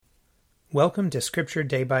Welcome to Scripture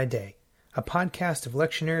Day by Day, a podcast of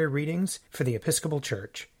lectionary readings for the Episcopal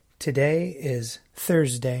Church. Today is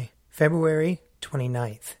Thursday, February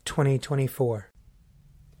 29th, 2024.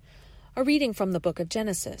 A reading from the book of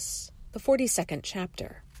Genesis, the 42nd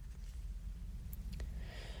chapter.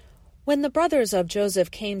 When the brothers of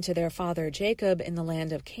Joseph came to their father Jacob in the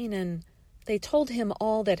land of Canaan, they told him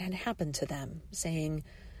all that had happened to them, saying,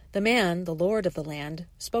 "The man, the lord of the land,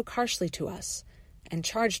 spoke harshly to us, and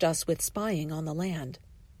charged us with spying on the land.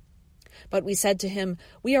 But we said to him,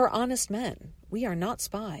 'We are honest men, we are not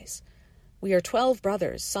spies. We are 12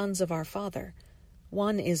 brothers, sons of our father.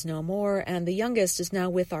 One is no more, and the youngest is now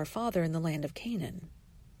with our father in the land of Canaan.'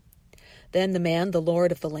 Then the man, the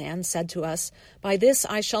lord of the land, said to us, 'By this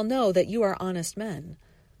I shall know that you are honest men.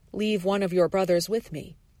 Leave one of your brothers with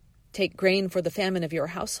me. Take grain for the famine of your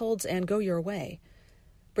households, and go your way.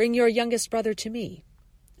 Bring your youngest brother to me,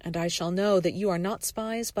 and I shall know that you are not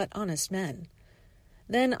spies, but honest men.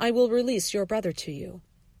 Then I will release your brother to you,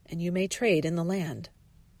 and you may trade in the land.'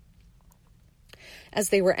 As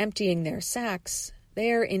they were emptying their sacks,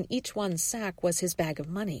 there in each one's sack was his bag of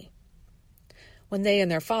money. When they and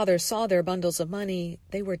their father saw their bundles of money,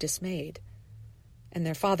 they were dismayed. And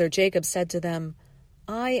their father Jacob said to them,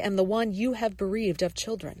 'I am the one you have bereaved of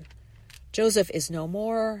children. Joseph is no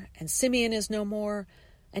more, and Simeon is no more,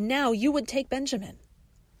 and now you would take Benjamin.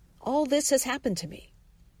 All this has happened to me.'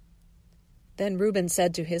 Then Reuben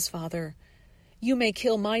said to his father, 'You may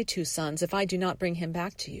kill my 2 sons if I do not bring him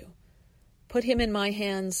back to you. Put him in my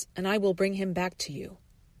hands, and I will bring him back to you.'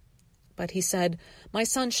 But he said, 'My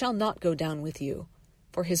son shall not go down with you,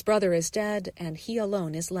 for his brother is dead, and he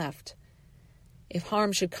alone is left. If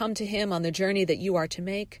harm should come to him on the journey that you are to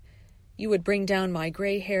make, you would bring down my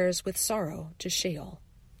gray hairs with sorrow to Sheol.'"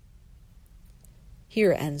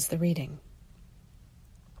 Here ends the reading.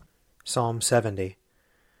 Psalm 70.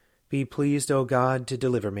 Be pleased, O God, to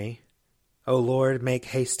deliver me. O Lord, make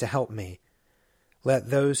haste to help me. Let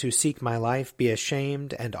those who seek my life be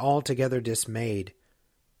ashamed and altogether dismayed.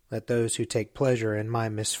 Let those who take pleasure in my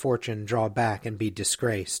misfortune draw back and be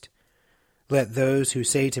disgraced. Let those who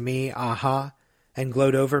say to me, "Aha," and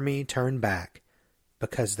gloat over me turn back,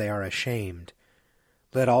 because they are ashamed.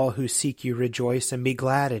 Let all who seek you rejoice and be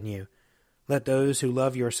glad in you. Let those who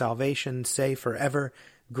love your salvation say forever,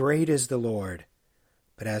 "Great is the Lord."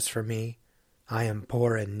 But as for me, I am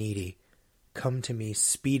poor and needy. Come to me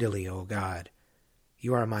speedily, O God.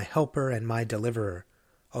 You are my helper and my deliverer.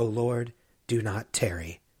 O Lord, do not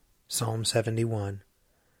tarry. Psalm 71.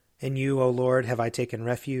 In you, O Lord, have I taken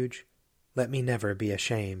refuge. Let me never be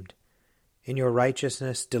ashamed. In your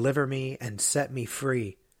righteousness deliver me and set me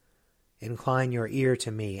free. Incline your ear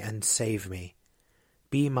to me and save me.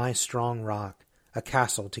 Be my strong rock, a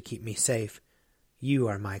castle to keep me safe. You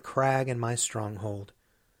are my crag and my stronghold.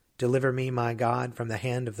 Deliver me, my God, from the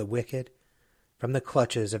hand of the wicked, from the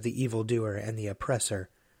clutches of the evildoer and the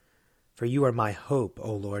oppressor. For you are my hope,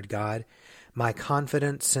 O Lord God, my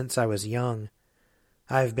confidence since I was young.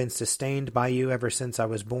 I have been sustained by you ever since I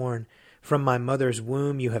was born. From my mother's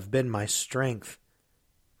womb you have been my strength.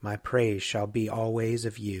 My praise shall be always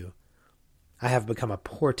of you. I have become a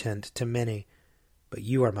portent to many, but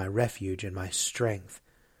you are my refuge and my strength.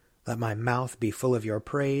 Let my mouth be full of your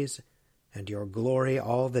praise and your glory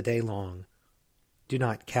all the day long. Do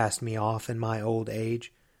not cast me off in my old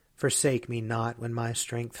age. Forsake me not when my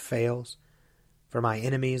strength fails. For my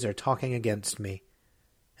enemies are talking against me,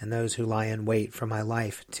 and those who lie in wait for my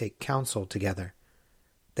life take counsel together.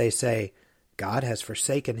 They say, "God has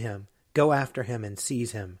forsaken him. Go after him and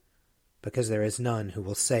seize him, because there is none who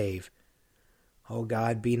will save." O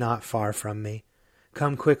God, be not far from me.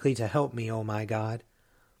 Come quickly to help me, O my God.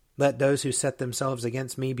 Let those who set themselves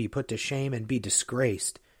against me be put to shame and be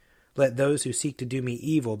disgraced. Let those who seek to do me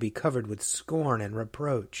evil be covered with scorn and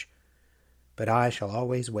reproach. But I shall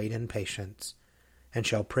always wait in patience, and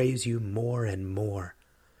shall praise you more and more.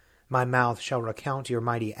 My mouth shall recount your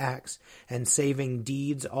mighty acts and saving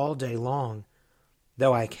deeds all day long,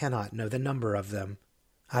 though I cannot know the number of them.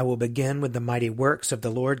 I will begin with the mighty works of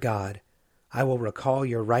the Lord God. I will recall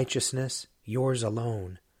your righteousness, yours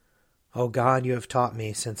alone. O God, you have taught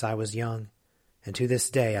me since I was young, and to this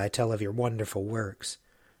day I tell of your wonderful works.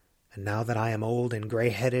 And now that I am old and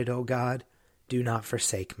gray-headed, O God, do not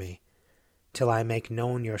forsake me, till I make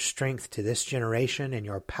known your strength to this generation and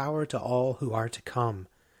your power to all who are to come.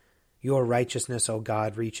 Your righteousness, O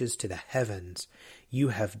God, reaches to the heavens. You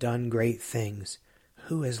have done great things.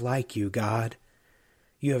 Who is like you, God?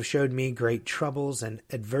 You have showed me great troubles and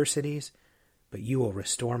adversities, but you will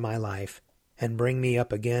restore my life and bring me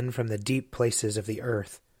up again from the deep places of the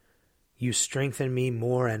earth. You strengthen me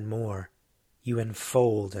more and more. You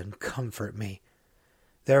enfold and comfort me.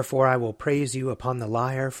 Therefore I will praise you upon the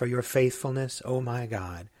lyre for your faithfulness, O my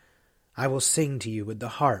God. I will sing to you with the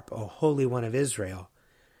harp, O Holy One of Israel.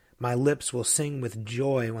 My lips will sing with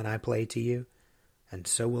joy when I play to you, and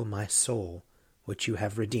so will my soul, which you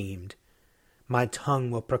have redeemed. My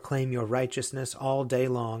tongue will proclaim your righteousness all day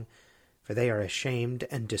long, for they are ashamed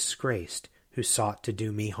and disgraced who sought to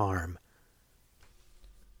do me harm.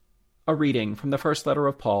 A reading from the first letter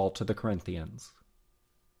of Paul to the Corinthians.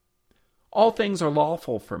 All things are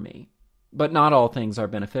lawful for me, but not all things are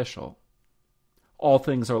beneficial. All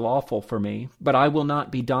things are lawful for me, but I will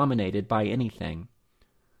not be dominated by anything.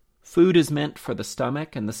 Food is meant for the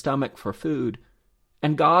stomach, and the stomach for food,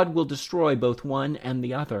 and God will destroy both one and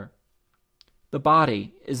the other. The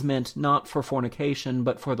body is meant not for fornication,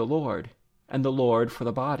 but for the Lord, and the Lord for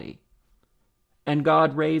the body. And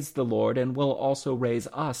God raised the Lord, and will also raise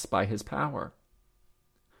us by his power.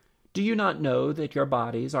 Do you not know that your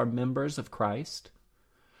bodies are members of Christ?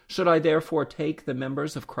 Should I therefore take the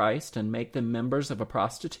members of Christ and make them members of a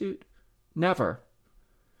prostitute? Never.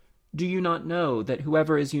 Do you not know that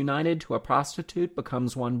whoever is united to a prostitute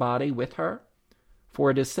becomes one body with her? For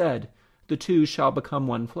it is said, the two shall become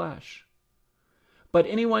one flesh. But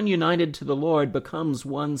anyone united to the Lord becomes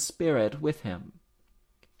one spirit with him.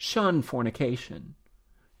 Shun fornication.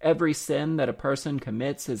 Every sin that a person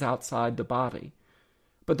commits is outside the body,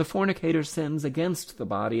 but the fornicator sins against the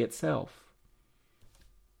body itself.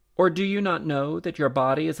 Or do you not know that your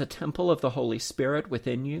body is a temple of the Holy Spirit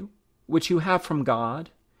within you, which you have from God,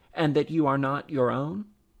 and that you are not your own?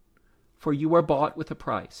 For you were bought with a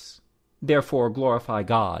price. Therefore glorify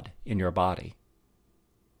God in your body.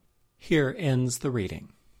 Here ends the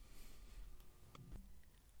reading.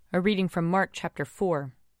 A reading from Mark chapter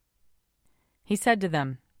 4. He said to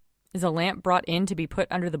them, Is a lamp brought in to be put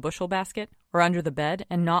under the bushel basket, or under the bed,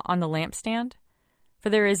 and not on the lampstand? For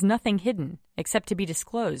there is nothing hidden, except to be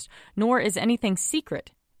disclosed, nor is anything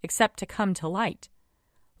secret, except to come to light.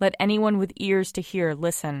 Let anyone with ears to hear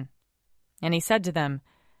listen. And he said to them,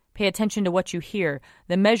 Pay attention to what you hear.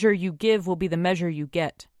 The measure you give will be the measure you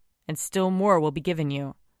get, and still more will be given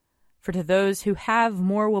you. For to those who have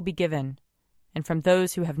more will be given, and from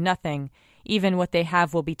those who have nothing, even what they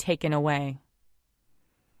have will be taken away.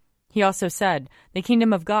 He also said, The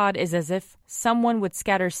kingdom of God is as if someone would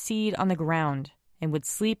scatter seed on the ground, and would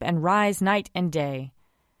sleep and rise night and day.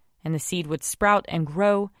 And the seed would sprout and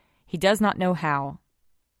grow, he does not know how.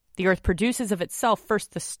 The earth produces of itself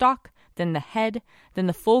first the stalk, then the head, then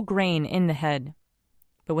the full grain in the head.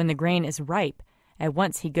 But when the grain is ripe, at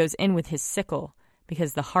once he goes in with his sickle,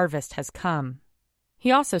 because the harvest has come.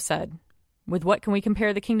 He also said, With what can we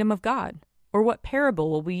compare the kingdom of God? Or what parable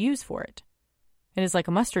will we use for it? It is like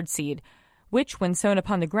a mustard seed, which, when sown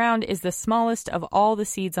upon the ground, is the smallest of all the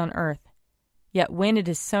seeds on earth. Yet when it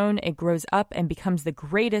is sown, it grows up and becomes the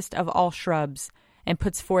greatest of all shrubs, and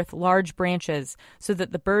puts forth large branches, so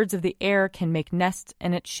that the birds of the air can make nests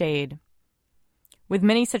in its shade. With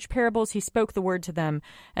many such parables he spoke the word to them,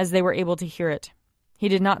 as they were able to hear it. He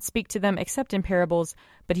did not speak to them except in parables,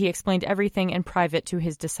 but he explained everything in private to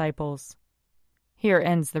his disciples. Here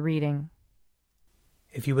ends the reading.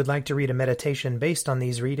 If you would like to read a meditation based on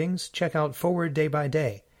these readings, check out Forward Day by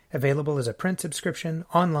Day, available as a print subscription,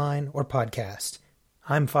 online, or podcast.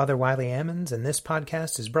 I'm Father Wiley Ammons, and this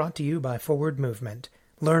podcast is brought to you by Forward Movement.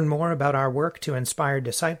 Learn more about our work to inspire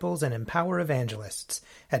disciples and empower evangelists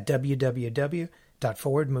at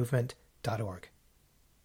www.forwardmovement.org.